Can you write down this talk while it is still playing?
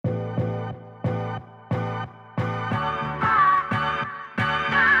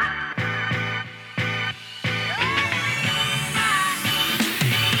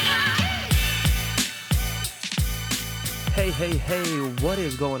Hey, what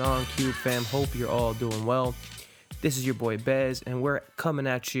is going on, Cube fam? Hope you're all doing well. This is your boy Bez, and we're coming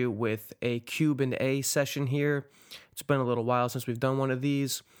at you with a Cube and A session here. It's been a little while since we've done one of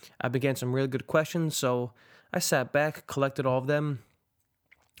these. I've been getting some really good questions, so I sat back, collected all of them,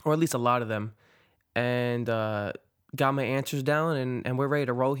 or at least a lot of them, and got my answers down, and we're ready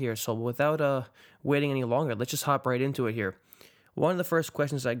to roll here. So without waiting any longer, let's just hop right into it here. One of the first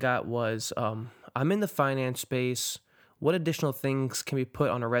questions I got was, I'm in the finance space. What additional things can be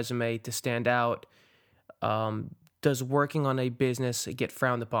put on a resume to stand out? Does working on a business get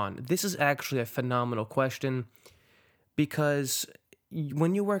frowned upon? This is actually a phenomenal question because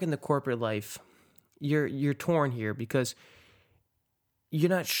when you work in the corporate life, you're torn here because you're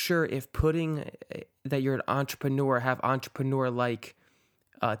not sure if putting that you're an entrepreneur, have entrepreneur-like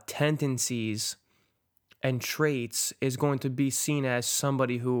tendencies and traits is going to be seen as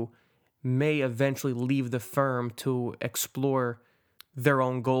somebody who may eventually leave the firm to explore their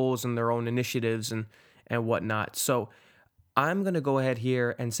own goals and their own initiatives and whatnot. So I'm going to go ahead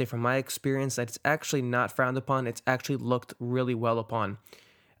here and say from my experience that it's actually not frowned upon. It's actually looked really well upon.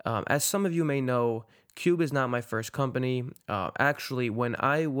 As some of you may know, Cube is not my first company. Actually, when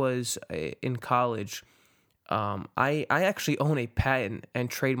I was in college, I actually own a patent and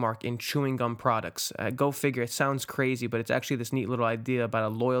trademark in chewing gum products. Go figure, it sounds crazy, but it's actually this neat little idea about a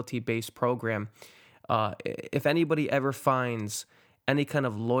loyalty-based program. If anybody ever finds any kind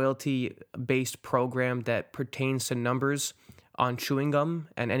of loyalty-based program that pertains to numbers on chewing gum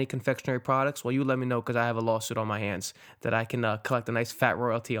and any confectionery products, well, you let me know because I have a lawsuit on my hands that I can collect a nice fat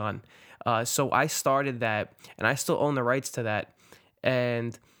royalty on. So I started that, and I still own the rights to that.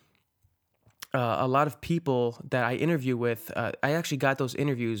 And a lot of people that I interview with, I actually got those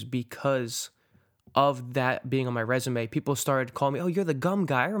interviews because of that being on my resume. People started calling me, "Oh, you're the gum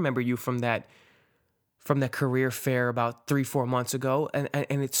guy. I remember you from that career fair about 3-4 months ago." And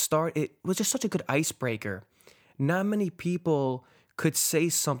it was just such a good icebreaker. Not many people could say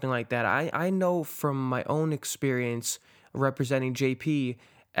something like that. I know from my own experience representing JP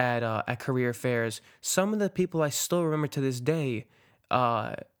at career fairs, some of the people I still remember to this day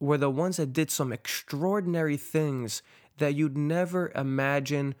were the ones that did some extraordinary things that you'd never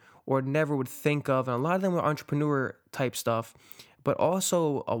imagine or never would think of. And a lot of them were entrepreneur type stuff. But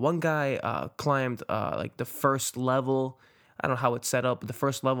also, one guy climbed like the first level. I don't know how it's set up, but the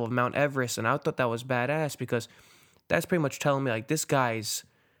first level of Mount Everest. And I thought that was badass because that's pretty much telling me like this guy's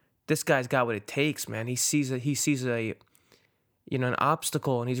got what it takes, man. He sees a an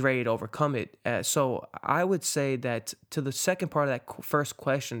obstacle and he's ready to overcome it. So I would say that to the second part of that first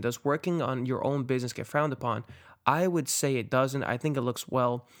question, does working on your own business get frowned upon? I would say it doesn't. I think it looks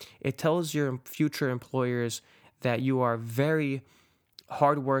well. It tells your future employers that you are very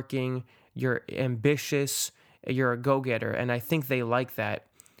hardworking, you're ambitious, you're a go-getter, and I think they like that.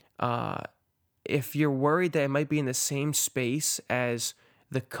 If you're worried that it might be in the same space as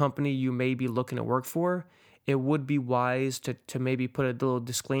the company you may be looking to work for, it would be wise to maybe put a little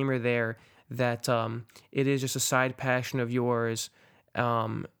disclaimer there that it is just a side passion of yours,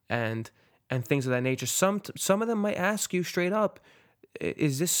 and things of that nature. Some of them might ask you straight up,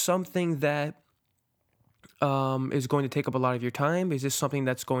 is this something that is going to take up a lot of your time? Is this something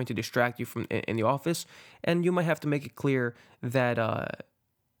that's going to distract you from in the office? And you might have to make it clear that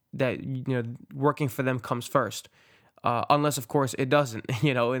working for them comes first. Unless, of course, it doesn't.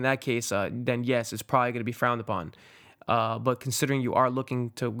 In that case, then yes, it's probably going to be frowned upon. But considering you are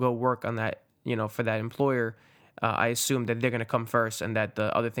looking to go work on that, for that employer, I assume that they're going to come first and that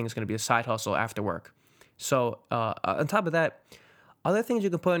the other thing is going to be a side hustle after work. So on top of that, other things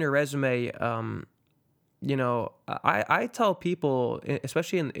you can put on your resume, I tell people,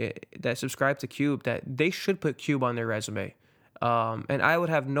 especially that subscribe to Cube, that they should put Cube on their resume. And I would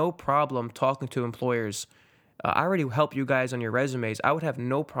have no problem talking to employers. I already help you guys on your resumes. I would have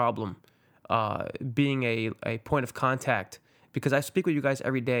no problem being a point of contact because I speak with you guys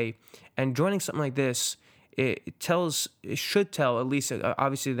every day. And joining something like this, it should tell, at least,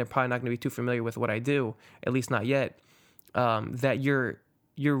 obviously they're probably not going to be too familiar with what I do, at least not yet, that you're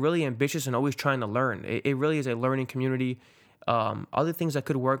really ambitious and always trying to learn. It really is a learning community. Other things that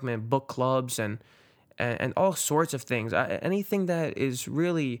could work, man, book clubs and all sorts of things. Anything that is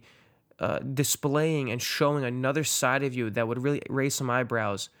really displaying and showing another side of you that would really raise some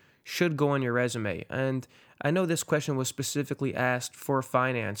eyebrows should go on your resume. And I know this question was specifically asked for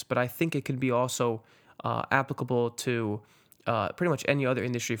finance, but I think it could be also applicable to pretty much any other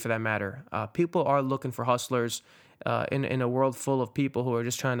industry for that matter. People are looking for hustlers in a world full of people who are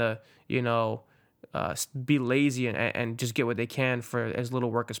just trying to, be lazy and just get what they can for as little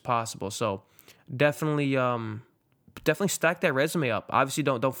work as possible. So definitely definitely stack that resume up. Obviously,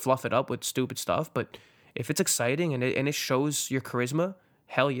 don't fluff it up with stupid stuff, but if it's exciting and it shows your charisma,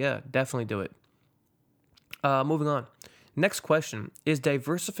 hell yeah, definitely do it. Moving on. Next question, is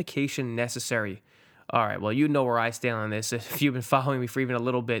diversification necessary? All right, well, you know where I stand on this. If you've been following me for even a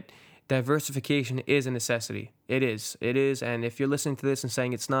little bit, diversification is a necessity. It is. And if you're listening to this and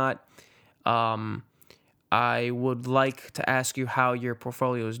saying it's not, I would like to ask you how your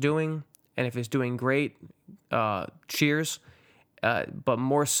portfolio is doing. And if it's doing great, cheers. But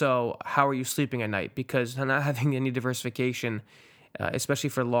more so, how are you sleeping at night? Because not having any diversification, especially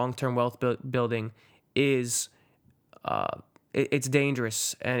for long-term wealth building, is it's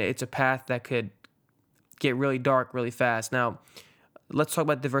dangerous, and it's a path that could get really dark really fast. Now, let's talk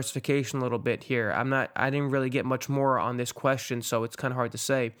about diversification a little bit here. I didn't really get much more on this question, so it's kind of hard to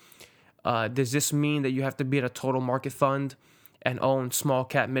say. Does this mean that you have to be at a total market fund and own small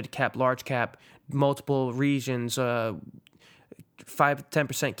cap, mid cap, large cap, multiple regions, 5 to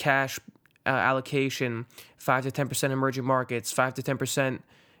 10% cash allocation, 5 to 10% emerging markets, 5 to 10%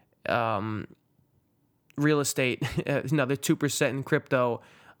 real estate, another 2% in crypto?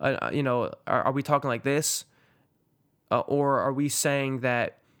 Are we talking like this? Or are we saying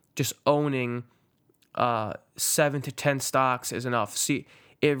that just owning 7 to 10 stocks is enough? See,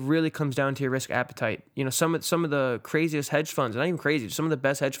 it really comes down to your risk appetite. Some of the craziest hedge funds, not even crazy, some of the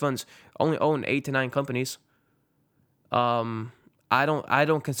best hedge funds only own 8 to 9 companies. I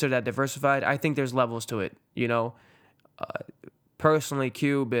don't consider that diversified. I think there's levels to it. Personally,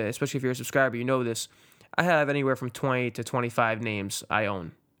 Cube, especially if you're a subscriber, you know this. I have anywhere from 20 to 25 names I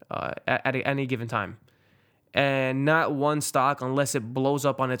own at any given time. And not one stock, unless it blows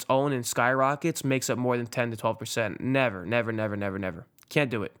up on its own and skyrockets, makes up more than 10 to 12%. Never. Can't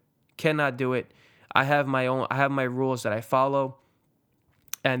do it. Cannot do it. I have my rules that I follow,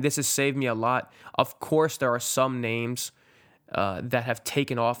 and this has saved me a lot. Of course, there are some names that have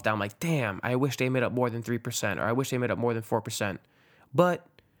taken off that I'm like, damn, I wish they made up more than 3%, or I wish they made up more than 4%. But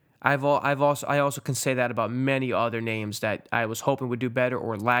I also can say that about many other names that I was hoping would do better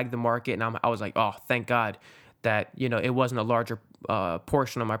or lag the market, and I was like, oh, thank God that it wasn't a larger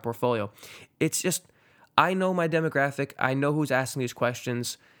portion of my portfolio. It's just, I know my demographic. I know who's asking these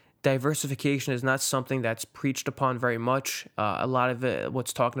questions. Diversification is not something that's preached upon very much. A lot of it,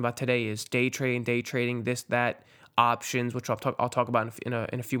 what's talking about today, is day trading, this, that, options, which I'll talk about in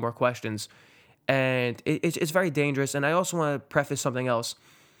a few more questions. And it's very dangerous. And I also want to preface something else.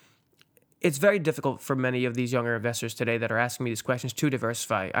 It's very difficult for many of these younger investors today that are asking me these questions to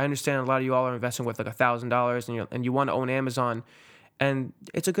diversify. I understand a lot of you all are investing with like $1,000 and you want to own Amazon. And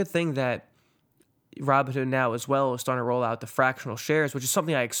it's a good thing that Robinhood now as well is starting to roll out the fractional shares, which is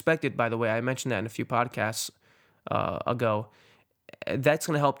something I expected, by the way. I mentioned that in a few podcasts ago. That's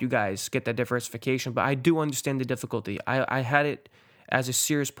going to help you guys get that diversification. But I do understand the difficulty. I had it as a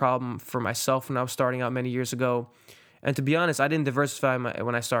serious problem for myself when I was starting out many years ago. And to be honest, I didn't diversify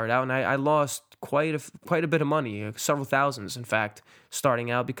when I started out, and I lost quite a bit of money, several thousands, in fact,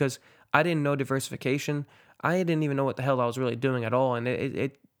 starting out, because I didn't know diversification. I didn't even know what the hell I was really doing at all, and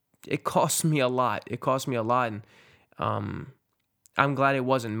it cost me a lot. And I'm glad it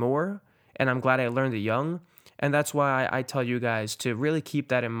wasn't more, and I'm glad I learned it young, and that's why I tell you guys to really keep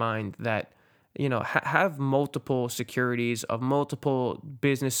that in mind, that have multiple securities of multiple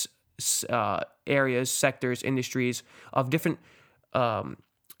business areas, sectors, industries of different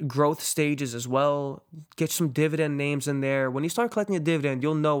growth stages as well. Get some dividend names in there. When you start collecting a dividend,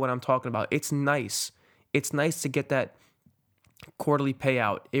 you'll know what I'm talking about. It's nice. It's nice to get that quarterly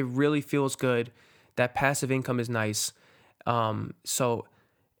payout. It really feels good. That passive income is nice. So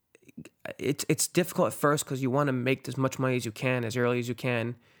it's difficult at first because you want to make as much money as you can as early as you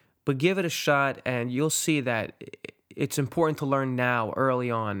can, but give it a shot and you'll see that it's important to learn now, early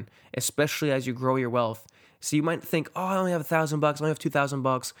on, especially as you grow your wealth. So you might think, oh, I only have $1,000, I only have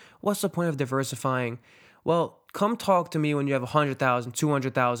 $2,000. What's the point of diversifying? Well, come talk to me when you have 100,000,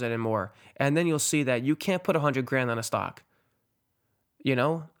 200,000 and more. And then you'll see that you can't put 100 grand on a stock.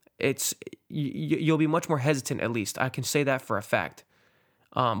 You'll be much more hesitant, at least. I can say that for a fact.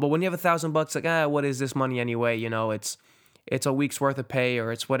 But when you have $1,000, like, what is this money anyway? It's a week's worth of pay,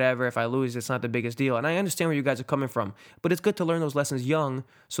 or it's whatever. If I lose, it's not the biggest deal. And I understand where you guys are coming from, but it's good to learn those lessons young.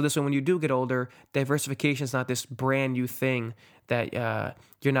 So this way, when you do get older, diversification is not this brand new thing that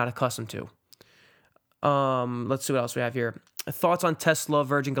you're not accustomed to. Let's see what else we have here. Thoughts on Tesla,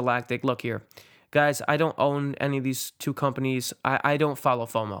 Virgin Galactic. Look here, guys, I don't own any of these two companies. I don't follow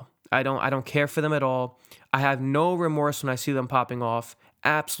FOMO. I don't care for them at all. I have no remorse when I see them popping off.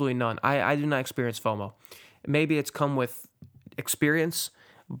 Absolutely none. I do not experience FOMO. Maybe it's come with experience,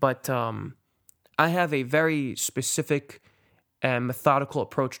 but I have a very specific and methodical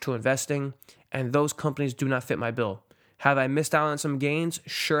approach to investing, and those companies do not fit my bill. Have I missed out on some gains?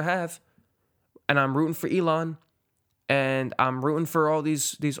 Sure have. And I'm rooting for Elon, and I'm rooting for all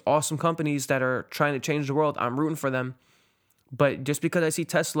these awesome companies that are trying to change the world. I'm rooting for them. But just because I see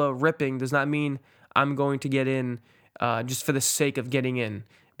Tesla ripping does not mean I'm going to get in just for the sake of getting in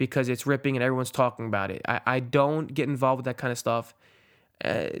because it's ripping and everyone's talking about it. I don't get involved with that kind of stuff.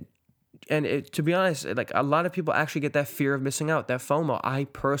 To be honest, like a lot of people actually get that fear of missing out, that FOMO. I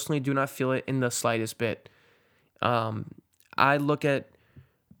personally do not feel it in the slightest bit. I look at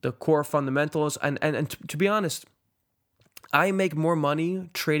the core fundamentals, and to be honest, I make more money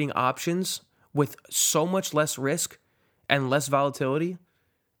trading options with so much less risk and less volatility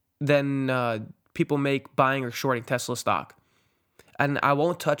than people make buying or shorting Tesla stock. And I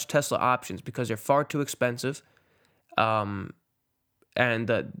won't touch Tesla options because they're far too expensive. And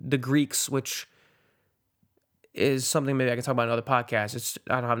the Greeks, which is something maybe I can talk about in another podcast.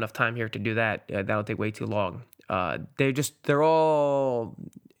 I don't have enough time here to do that. That'll take way too long. They're all.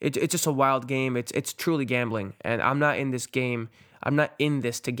 It's just a wild game. It's truly gambling, and I'm not in this game. I'm not in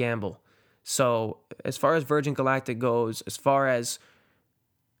this to gamble. So as far as Virgin Galactic goes, as far as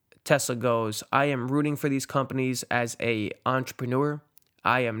Tesla goes, I am rooting for these companies as a entrepreneur.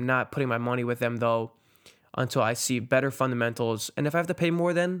 I am not putting my money with them though until I see better fundamentals. And if I have to pay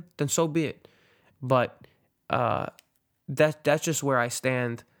more, then so be it. But that's just where I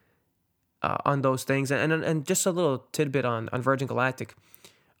stand on those things. And just a little tidbit on Virgin Galactic.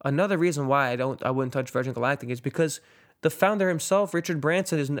 Another reason why I wouldn't touch Virgin Galactic is because the founder himself, Richard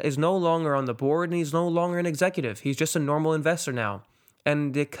Branson, is no longer on the board and he's no longer an executive. He's just a normal investor now.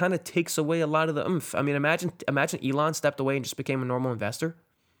 And it kind of takes away a lot of the oomph. I mean, imagine Elon stepped away and just became a normal investor.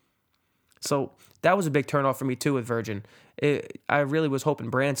 So that was a big turnoff for me too with Virgin. I really was hoping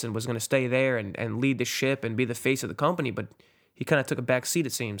Branson was going to stay there and lead the ship and be the face of the company, but he kind of took a back seat,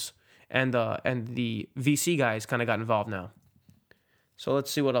 it seems. And the VC guys kind of got involved now. So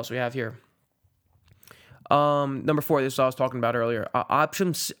let's see what else we have here. Number 4, this is what I was talking about earlier.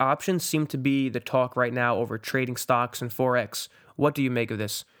 Options seem to be the talk right now over trading stocks and Forex. What do you make of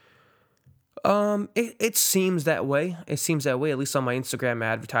this? It seems that way. It seems that way, at least on my Instagram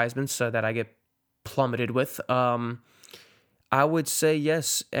advertisements that I get plummeted with. I would say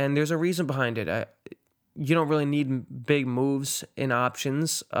yes, and there's a reason behind it. You don't really need big moves in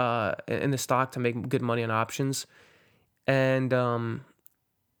options in the stock to make good money on options. And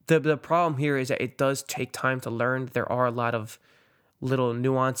the problem here is that it does take time to learn. There are a lot of little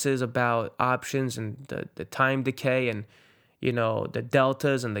nuances about options and the time decay and, you know, the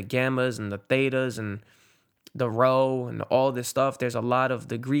deltas and the gammas and the thetas and the rho and all this stuff. There's a lot of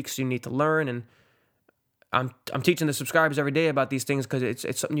the Greeks you need to learn, and I'm teaching the subscribers every day about these things because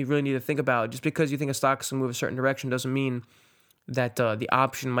it's something you really need to think about. Just because you think a stock is going to move a certain direction doesn't mean that the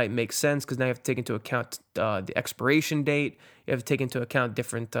option might make sense, because now you have to take into account the expiration date. You have to take into account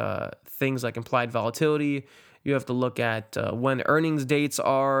different things like implied volatility. You have to look at when earnings dates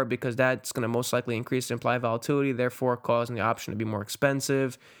are, because that's going to most likely increase the implied volatility, therefore causing the option to be more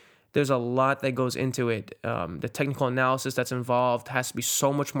expensive. There's a lot that goes into it. The technical analysis that's involved has to be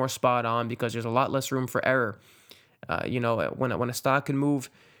so much more spot on because there's a lot less room for error. When a stock can move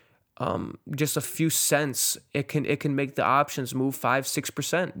just a few cents, it can make the options move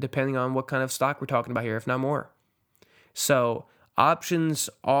 5-6%, depending on what kind of stock we're talking about here, if not more. So options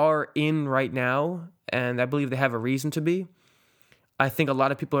are in right now, and I believe they have a reason to be. I think a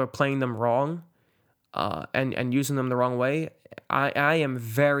lot of people are playing them wrong and using them the wrong way. I am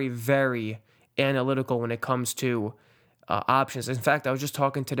very, very analytical when it comes to options. In fact, I was just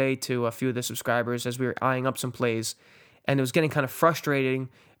talking today to a few of the subscribers as we were eyeing up some plays, and it was getting kind of frustrating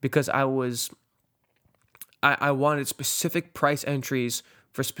because I wanted specific price entries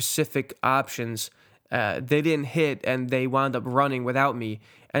for specific options. They didn't hit, and they wound up running without me.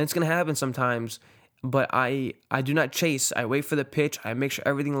 And it's going to happen sometimes, but I do not chase. I wait for the pitch. I make sure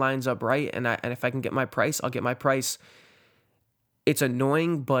everything lines up right, and if I can get my price, I'll get my price. It's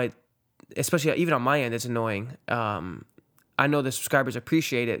annoying, but especially even on my end, it's annoying. I know the subscribers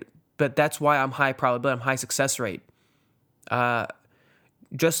appreciate it, but that's why I'm high probability, I'm high success rate.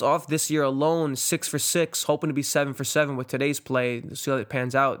 Just off this year alone, 6 for 6, hoping to be 7 for 7 with today's play. Let's see how it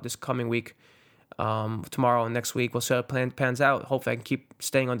pans out this coming week. Tomorrow and next week, we'll see how it pans out. Hopefully I can keep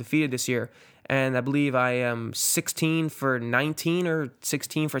staying undefeated this year. And I believe I am 16 for 19 or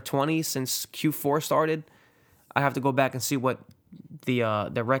 16 for 20 since Q4 started. I have to go back and see what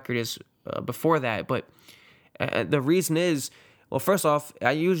the record is before that. But the reason is, well, first off,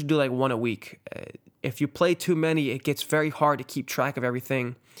 I usually do like one a week. If you play too many, it gets very hard to keep track of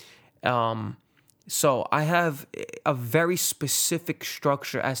everything. So I have a very specific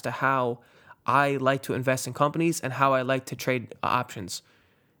structure as to how I like to invest in companies and how I like to trade options.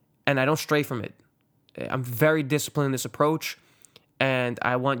 And I don't stray from it. I'm very disciplined in this approach, and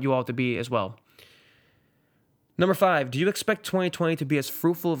I want you all to be as well. Number 5, do you expect 2020 to be as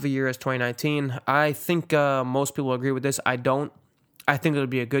fruitful of a year as 2019? I think most people agree with this. I don't. I think it'll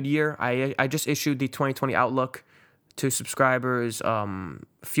be a good year. I just issued the 2020 Outlook to subscribers a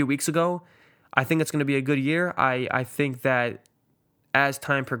few weeks ago. I think it's going to be a good year. I think that as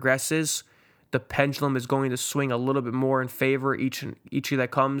time progresses, the pendulum is going to swing a little bit more in favor each year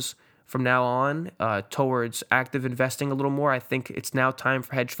that comes from now on towards active investing a little more. I think it's now time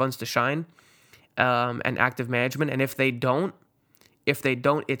for hedge funds to shine and active management. And if they don't,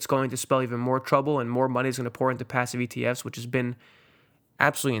 it's going to spell even more trouble, and more money is going to pour into passive ETFs, which has been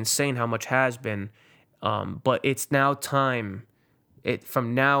absolutely insane how much has been. But it's now time.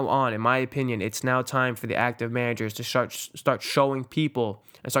 From now on, in my opinion, it's now time for the active managers to start showing people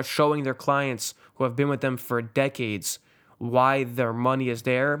and start showing their clients who have been with them for decades why their money is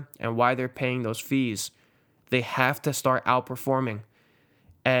there and why they're paying those fees. They have to start outperforming.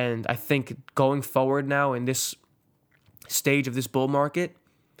 And I think going forward now in this stage of this bull market,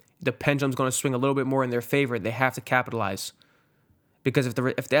 the pendulum's going to swing a little bit more in their favor. They have to capitalize. Because if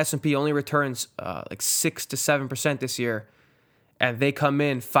the S&P only returns like 6 to 7% this year, and they come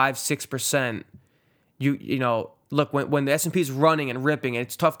in 5-6%, you know, look, when the S&P is running and ripping,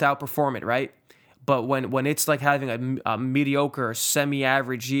 it's tough to outperform it, right? But when it's like having a mediocre,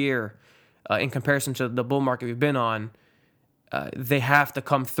 semi-average year in comparison to the bull market we've been on, they have to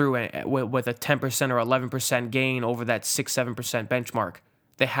come through with a 10% or 11% gain over that 6-7% benchmark.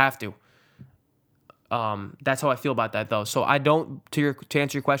 They have to. That's how I feel about that, though. So I don't, to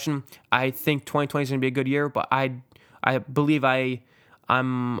answer your question, I think 2020 is going to be a good year, but I believe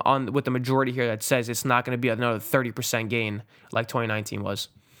I'm on with the majority here that says it's not going to be another 30% gain like 2019 was.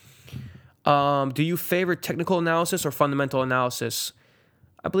 Do you favor technical analysis or fundamental analysis?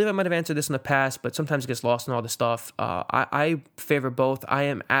 I believe I might have answered this in the past, but sometimes it gets lost in all this stuff. I favor both. I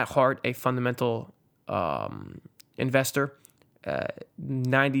am at heart a fundamental investor.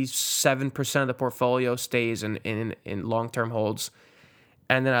 97% of the portfolio stays in long-term holds.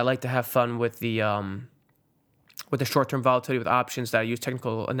 And then I like to have fun with the short-term volatility with options that I use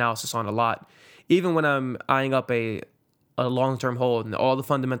technical analysis on a lot. Even when I'm eyeing up a long-term hold and all the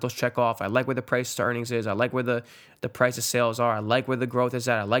fundamentals check off, I like where the price to earnings is, I like where the price of sales are, I like where the growth is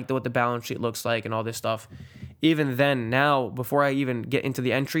at, I like what the balance sheet looks like and all this stuff. Even then, now, before I even get into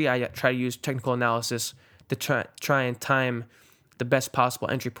the entry, I try to use technical analysis to try and time the best possible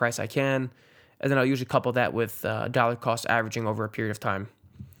entry price I can, and then I'll usually couple that with dollar cost averaging over a period of time.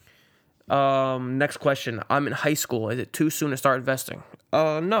 Next question. I'm in high school. Is it too soon to start investing?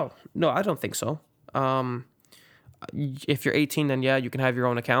 No, I don't think so. If you're 18, then yeah, you can have your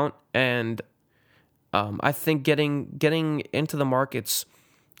own account, and I think getting into the markets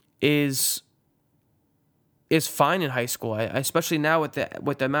is fine in high school. Especially now with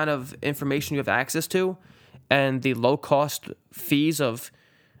the amount of information you have access to, and the low cost fees of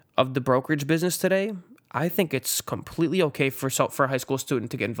the brokerage business today. I think it's completely okay for a high school student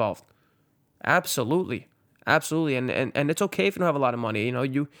to get involved. Absolutely. And it's okay if you don't have a lot of money. You know,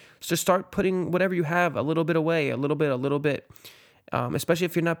 you just start putting whatever you have a little bit away, a little bit. Especially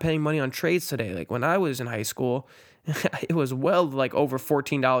if you're not paying money on trades today. Like when I was in high school, it was well like over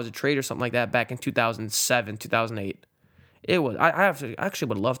 $14 a trade or something like that back in 2007, 2008. It was. I actually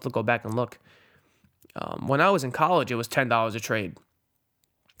would love to go back and look. When I was in college, it was $10 a trade,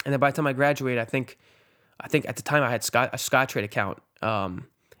 and then by the time I graduated, I think at the time I had a Scottrade account.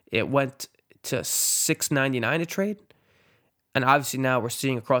 It went to $6.99 a trade, and obviously now we're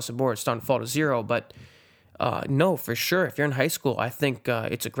seeing across the board it's starting to fall to zero. But no, for sure, if you're in high school, I think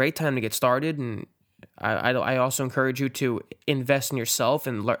it's a great time to get started, and I also encourage you to invest in yourself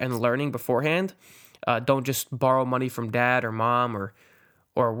and learning beforehand. Don't just borrow money from dad or mom or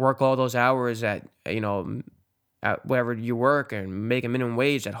work all those hours at wherever you work and make a minimum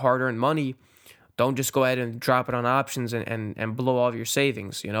wage, that hard-earned money. Don't just go ahead and drop it on options and blow all of your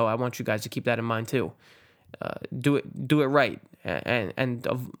savings. You know, I want you guys to keep that in mind too. Do it right, and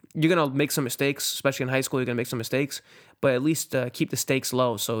you're gonna make some mistakes, especially in high school. You're gonna make some mistakes, but at least keep the stakes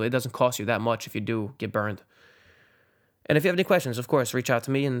low so it doesn't cost you that much if you do get burned. And if you have any questions, of course, reach out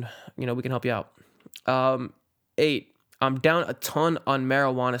to me and we can help you out. 8. I'm down a ton on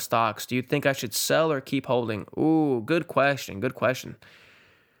marijuana stocks. Do you think I should sell or keep holding? Ooh, good question.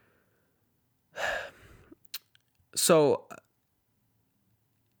 So,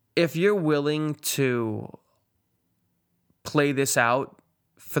 if you're willing to play this out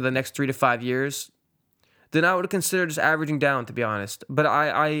for the next 3 to 5 years, then I would consider just averaging down, to be honest. But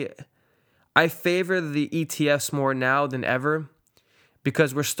I favor the ETFs more now than ever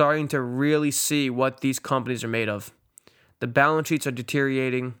because we're starting to really see what these companies are made of. The balance sheets are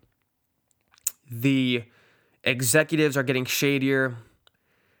deteriorating. The executives are getting shadier.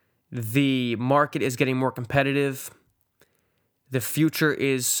 The market is getting more competitive. The future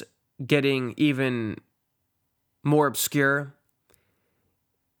is getting even more obscure.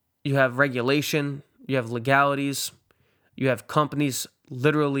 You have regulation. You have legalities. You have companies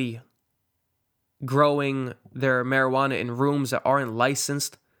literally growing their marijuana in rooms that aren't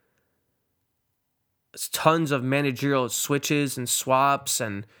licensed. It's tons of managerial switches and swaps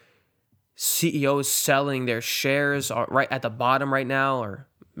and CEOs selling their shares right at the bottom right now, or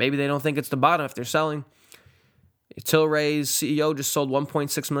maybe they don't think it's the bottom if they're selling. Tilray's CEO just sold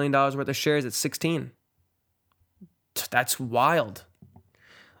 $1.6 million worth of shares at 16. That's wild.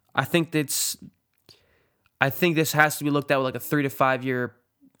 I think this has to be looked at with like a 3 to 5 year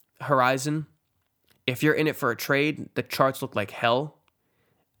horizon. If you're in it for a trade, the charts look like hell.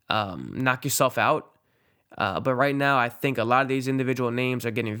 Knock yourself out. But right now, I think a lot of these individual names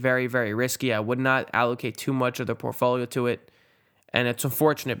are getting very, very risky. I would not allocate too much of their portfolio to it. And it's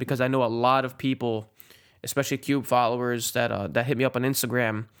unfortunate because I know a lot of people, especially Cube followers that hit me up on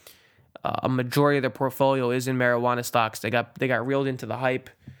Instagram, a majority of their portfolio is in marijuana stocks. They got reeled into the hype.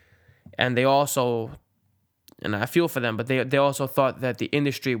 And they also, and I feel for them, but they also thought that the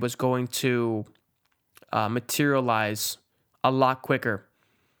industry was going to materialize a lot quicker.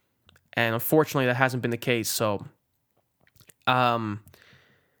 And unfortunately, that hasn't been the case. So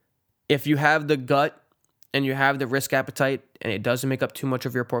if you have the gut and you have the risk appetite and it doesn't make up too much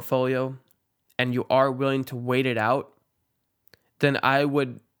of your portfolio and you are willing to wait it out, then I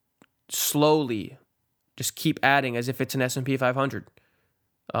would slowly just keep adding as if it's an S&P 500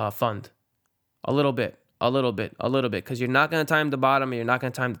 fund. A little bit, because you're not going to time the bottom and you're not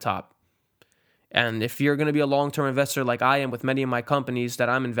going to time the top. And if you're going to be a long-term investor like I am with many of my companies that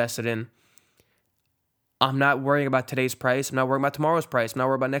I'm invested in, I'm not worrying about today's price. I'm not worrying about tomorrow's price. I'm not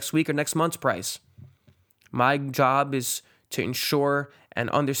worrying about next week or next month's price. My job is to ensure and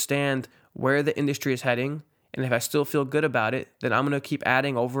understand where the industry is heading. And if I still feel good about it, then I'm going to keep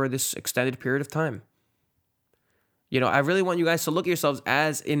adding over this extended period of time. I really want you guys to look at yourselves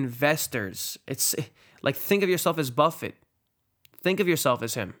as investors. It's like, think of yourself as Buffett. Think of yourself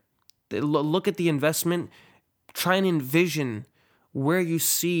as him. Look at the investment. Try and envision where you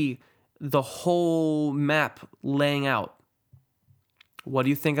see the whole map laying out. What do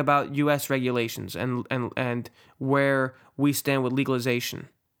you think about U.S. regulations and where we stand with legalization?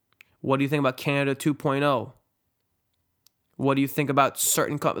 What do you think about Canada 2.0? What do you think about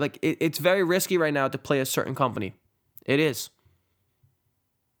certain companies? It's very risky right now to play a certain company. It is.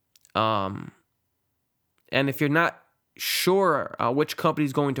 And if you're not sure which company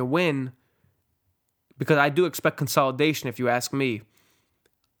is going to win, because I do expect consolidation, if you ask me,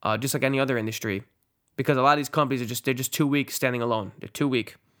 just like any other industry, because a lot of these companies they're just too weak standing alone. They're too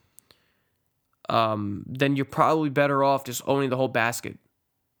weak. Then you're probably better off just owning the whole basket.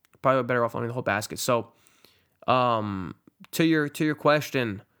 So, to your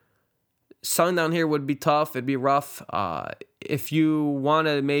question, selling down here would be tough. It'd be rough. If you want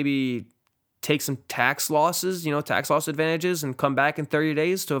to maybe take some tax loss advantages and come back in 30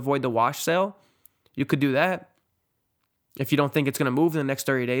 days to avoid the wash sale, you could do that. If you don't think it's going to move in the next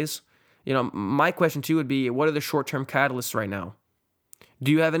 30 days. My question to you would be, what are the short-term catalysts right now?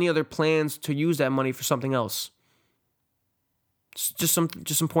 Do you have any other plans to use that money for something else? Just some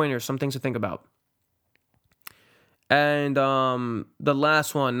pointers, some things to think about. And the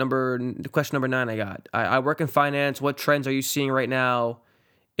last one, question number 9 I got. I work in finance. What trends are you seeing right now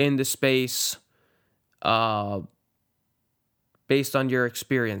in the space based on your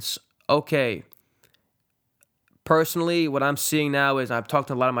experience? Okay. Personally, what I'm seeing now is I've talked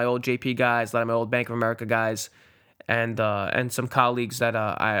to a lot of my old JP guys, a lot of my old Bank of America guys, and some colleagues that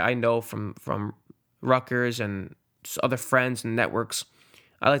I know from Rutgers and other friends and networks.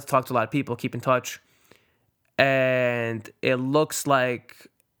 I like to talk to a lot of people, keep in touch. And it looks like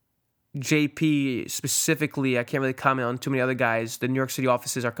JP specifically, I can't really comment on too many other guys. The New York City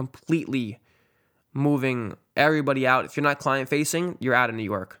offices are completely moving everybody out. If you're not client facing, you're out of New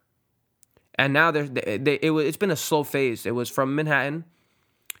York. And now it's been a slow phase. It was from Manhattan,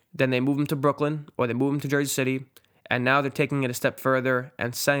 then they moved them to Brooklyn, or they moved them to Jersey City, and now they're taking it a step further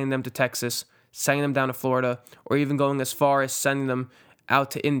and sending them to Texas, sending them down to Florida, or even going as far as sending them out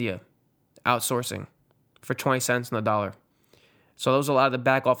to India, outsourcing for 20 cents on the dollar. So those are a lot of the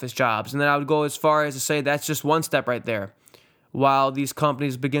back office jobs. And then I would go as far as to say that's just one step right there. while these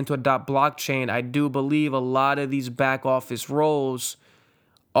companies begin to adopt blockchain, I do believe a lot of these back office roles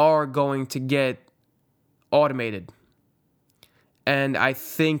are going to get automated. And I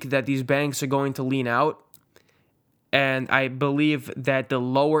think that these banks are going to lean out. And I believe that the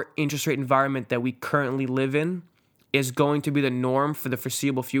lower interest rate environment that we currently live in is going to be the norm for the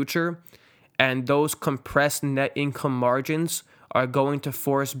foreseeable future. And those compressed net income margins are going to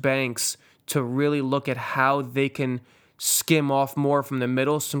force banks to really look at how they can skim off more from the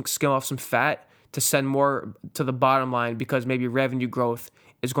middle, skim off some fat to send more to the bottom line, because maybe revenue growth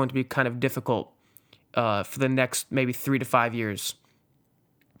is going to be kind of difficult for the next maybe 3 to 5 years,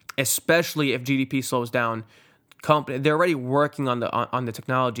 especially if GDP slows down. They're already working on the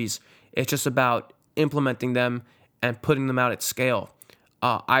technologies. It's just about implementing them and putting them out at scale.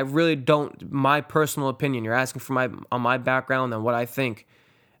 I really don't. My personal opinion. You're asking for my background and what I think.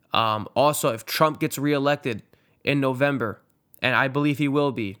 Also, if Trump gets reelected in November, and I believe he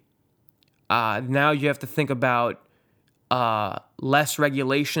will be, now you have to think about less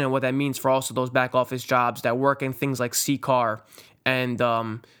regulation and what that means for also those back office jobs that work in things like CCAR and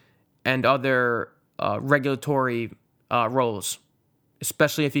other regulatory roles,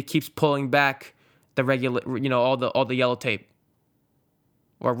 especially if he keeps pulling back the all the yellow tape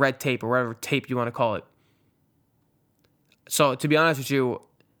or red tape or whatever tape you want to call it. So to be honest with you,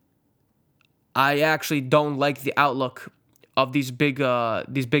 I actually don't like the outlook of these big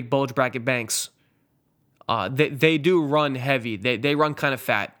bulge bracket banks. They do run heavy. They run kind of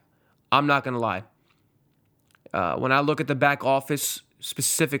fat. I'm not gonna lie. When I look at the back office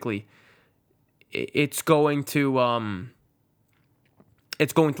specifically, it's going to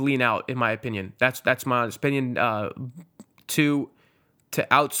lean out, in my opinion. That's my honest opinion. To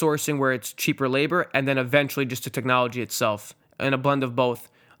outsourcing where it's cheaper labor, and then eventually just to technology itself, and a blend of both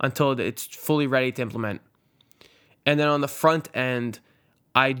until it's fully ready to implement. And then on the front end,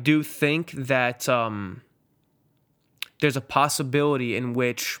 I do think that there's a possibility in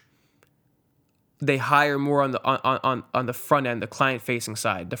which they hire more on the front end, the client-facing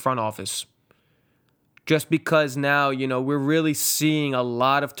side, the front office. Just because now, we're really seeing a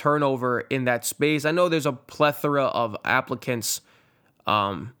lot of turnover in that space. I know there's a plethora of applicants,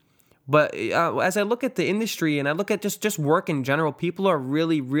 but as I look at the industry and I look at just work in general, people are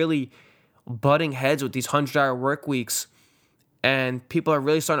really, really butting heads with these 100-hour work weeks, and people are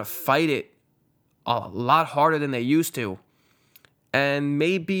really starting to fight it a lot harder than they used to. And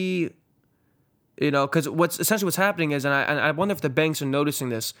maybe, because what's happening is, and I wonder if the banks are noticing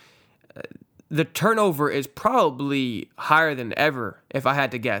this, the turnover is probably higher than ever, if I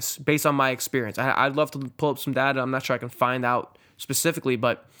had to guess, based on my experience. I'd love to pull up some data. I'm not sure I can find out specifically,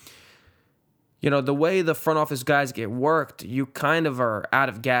 but the way the front office guys get worked, you kind of are out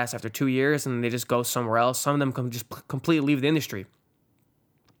of gas after 2 years, and they just go somewhere else. Some of them can just completely leave the industry.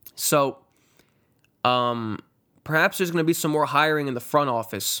 So, perhaps there's going to be some more hiring in the front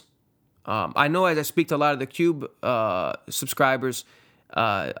office. I know as I speak to a lot of the Cube subscribers,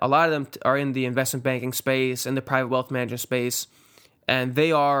 a lot of them are in the investment banking space, in the private wealth management space, and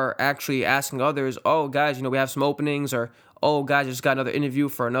they are actually asking others, oh, guys, we have some openings, or, oh, guys, I just got another interview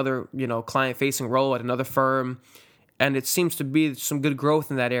for another, client-facing role at another firm, and it seems to be some good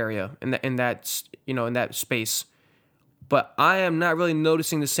growth in that area, in that space. But I am not really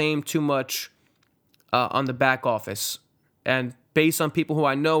noticing the same too much on the back office, and based on people who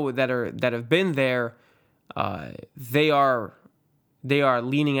I know that have been there, they are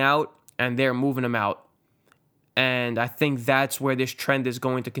leaning out and they're moving them out. And I think that's where this trend is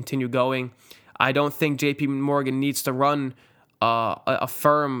going to continue going. I don't think JP Morgan needs to run a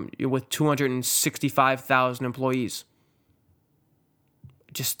firm with 265,000 employees.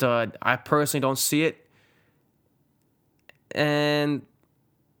 Just, I personally don't see it. And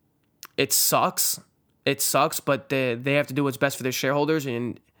it sucks. It sucks, but they have to do what's best for their shareholders,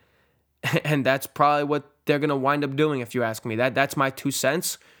 and that's probably what they're going to wind up doing, if you ask me. That's my 2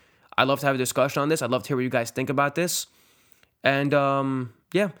 cents. I'd love to have a discussion on this. I'd love to hear what you guys think about this. And,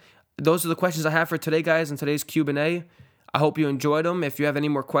 those are the questions I have for today, guys, in today's Q&A. I hope you enjoyed them. If you have any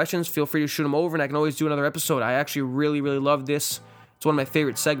more questions, feel free to shoot them over, and I can always do another episode. I actually really, really love this. It's one of my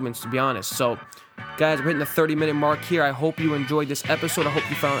favorite segments, to be honest. So, guys, we're hitting the 30-minute mark here. I hope you enjoyed this episode. I hope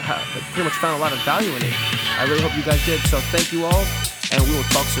you pretty much found a lot of value in it. I really hope you guys did. So thank you all, and we will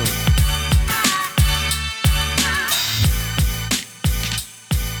talk soon.